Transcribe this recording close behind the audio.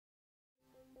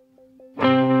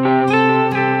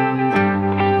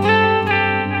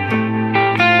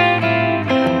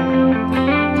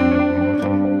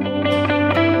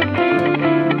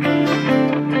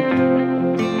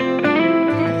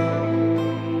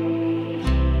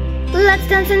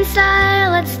dance in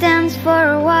style, let's dance for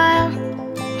a while.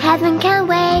 Heaven can't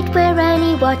wait, we're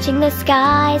only watching the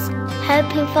skies,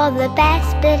 hoping for the best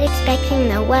but expecting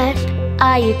the worst.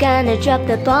 Are you gonna drop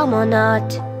the bomb or not?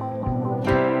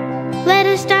 Let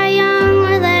us die young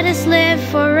or let us live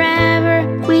forever.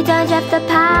 We don't have the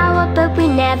power but we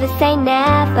never say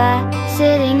never.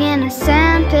 Sitting in a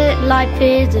sandpit, life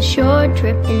is a short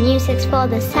trip. The music's for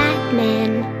the sad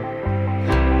men.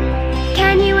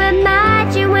 Can you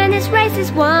imagine when this race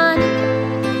is won?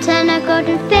 Turn our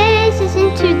golden faces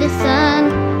into the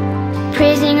sun,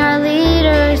 praising our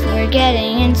leaders, we're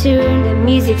getting in tune. The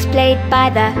music's played by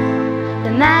the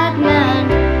madman.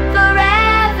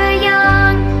 Forever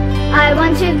young, I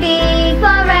want to be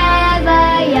forever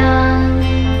young.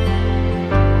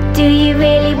 Do you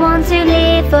really want to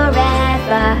live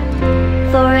forever?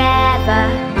 Forever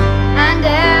and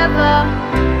ever.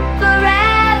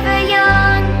 Forever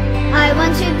young, I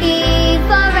want to be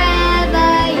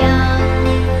forever young.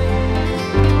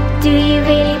 Do you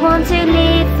really want to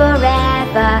live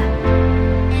forever?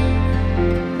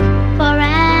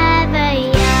 Forever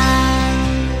young.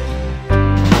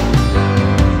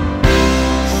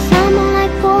 Some are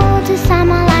like water, some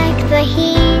are like the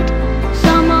heat.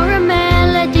 Some are a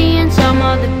melody and some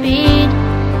are the beat.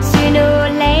 Sooner or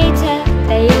later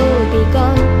they all be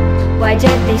gone. Why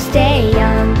don't they stay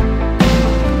young?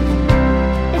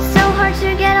 It's so hard to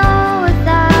get old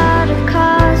without a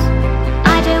cause.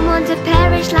 I don't want to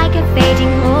perish like a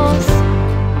fading horse.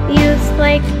 Youth's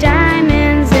like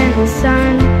diamonds in the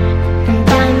sun, and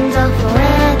diamonds are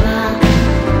forever.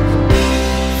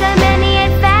 So many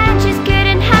adventures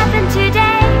couldn't happen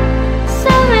today.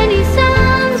 so many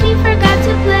songs we forgot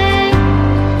to play.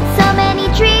 So many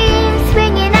dreams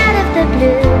swinging out of the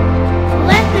blue.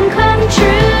 Let them come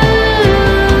true.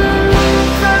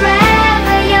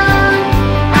 Forever young,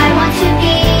 I want to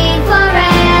be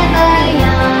forever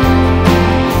young.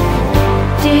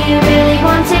 do you really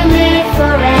want to live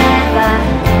forever?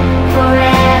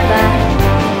 Forever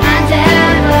And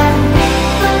ever.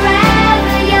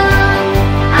 Forever young,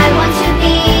 I want to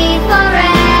be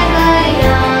forever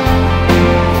young.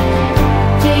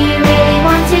 do you really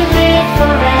want to live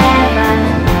forever?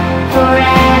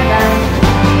 Forever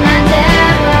And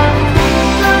ever.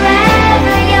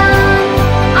 Forever young,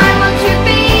 I want to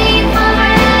be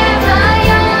forever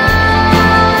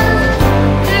young.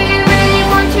 Do you really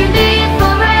want to live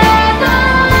forever?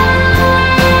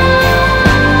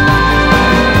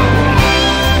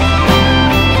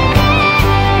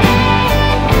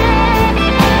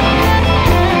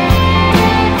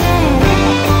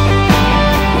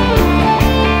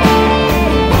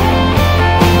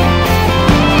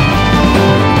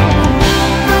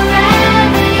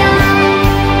 Forever young,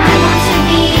 I want to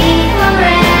be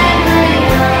forever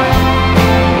young.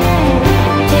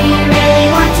 do you really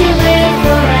want to live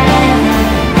forever?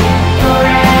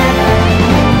 Forever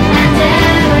And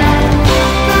ever.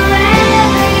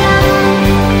 Forever young,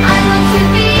 I want to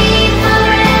be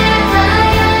forever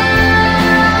young.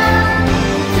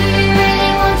 Do you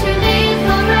really want to live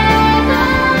forever?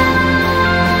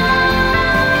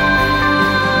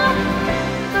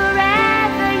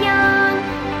 forever young,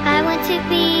 I want to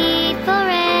be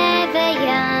forever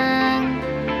young.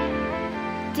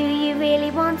 do you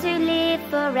really want to live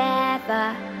forever?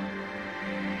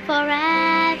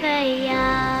 Forever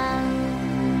young.